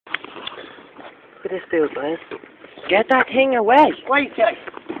Look at this dude, man. Get that thing away. Wait, Jay.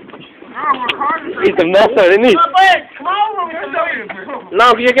 He's a messer, isn't he? Come over.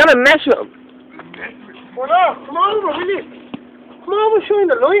 No, you're gonna mess with him. Well, no, come over, will you? Come over, shine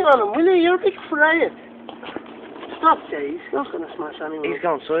the light on him, will you? You're a big friend. Stop, Jay. He's not gonna smash anyone. He's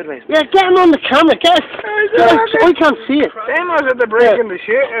going sideways. Yeah, get him on the camera. Get it. I can't see it. Same as at the breaking the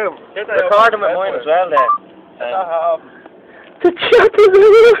shit out. Record him at mine as well there. The chap is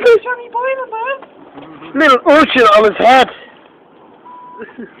a Johnny Boyle, man. Little urchin on his head.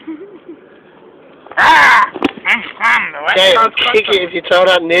 Okay, kick it if you throw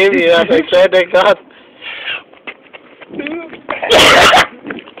that near me. That's I said they got.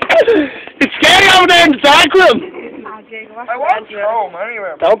 It's scary over there in the dark room. I won't throw him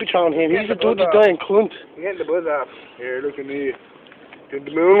anywhere. Don't be throwing him. He's a dirty dying cunt. You're getting the buzz off. Here, look at me. Did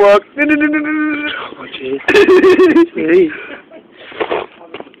the moonwalk. Oh, jeez.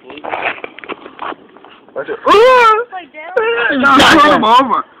 Turn him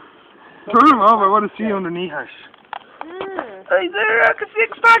over. Turn him over. I want to see underneath us. Hey there, I can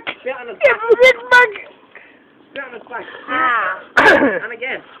six-pack. Give him a six-pack. And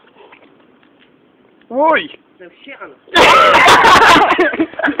again. Why? No shit on him.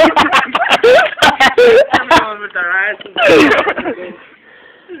 Everyone with their eyes.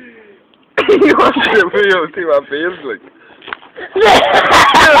 You want to see a video and see what it feels like?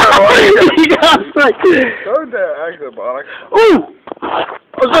 Go there, actually, bollocks. Ooh!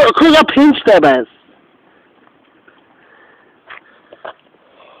 Cause I pinched them, man.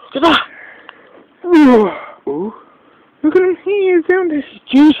 Look at that. Ooh. Look at him here, down this.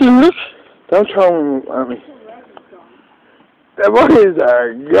 Juicy, look. Don't throw him at me. That boy is a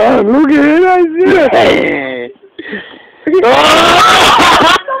gun. Look at it, I see it.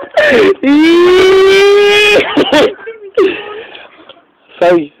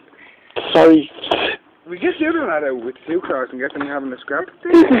 Sorry. We get the other lad out with two cars and get them having a scrap.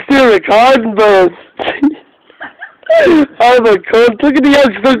 This is still recording, man. Oh my god, look at the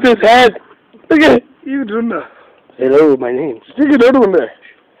young stuck his head. Look at it. You done that. Hello, my name. Stick another one there.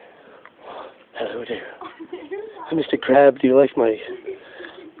 Hello there. Mr. Crab, do you like my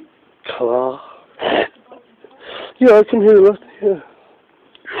claw? Yeah, I can hear the rest. Yeah.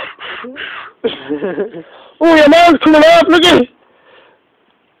 Oh, your mouth's coming off, look at it.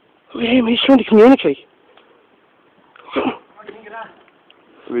 Look at him, he's trying to communicate.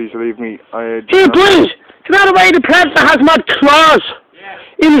 Please leave me. Here, please! Get out of the way, the predator has mad claws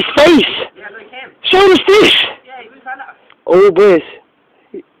in his face. Yeah, I can. Show his fish! Yeah, we've had that. Oh, boys.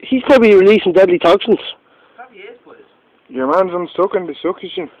 He's probably releasing deadly toxins. Probably is, boys. Your man's unstuck in the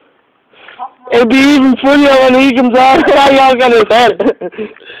suction. It'll be even funnier when he comes out. How y'all got his head?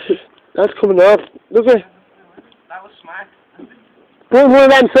 That's coming off. Look at it. That was smart. Put one of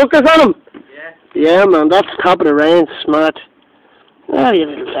them suckers on him. Yeah. Yeah, man, that's top of the range. Smart. Ah, you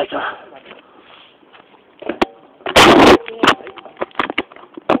little pecker.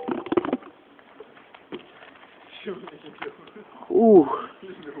 Ooh.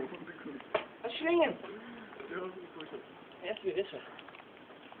 What's swinging? It has to be this way.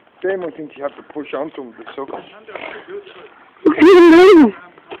 Damn, I think you have to push onto him with the sucker. Look at him moving.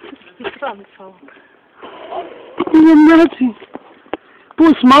 He's a Nazi.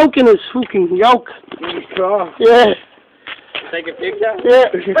 Put smoke in his fucking yolk. Yeah. Take a picture? Yeah.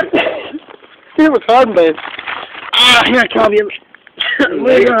 Still recording, babe. Ah, here, come here.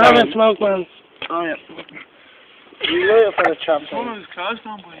 We're gonna have a smoke, man. Oh, yeah. You wait for the chop. One of his clothes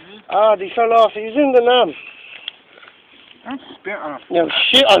down, boy. Ah, they fell off. He's in the nam. Don't spit on him. No,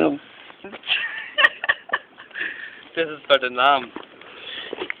 shit on him. This is for the nam.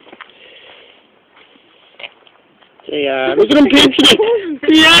 Yeah, look at him pinching it.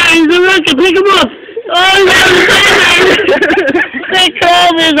 Yeah, he's a rocket. Pick him up. Oh, they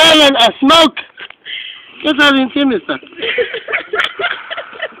call me having a smoke. Get that in, mister.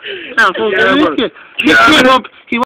 Now, lift him up.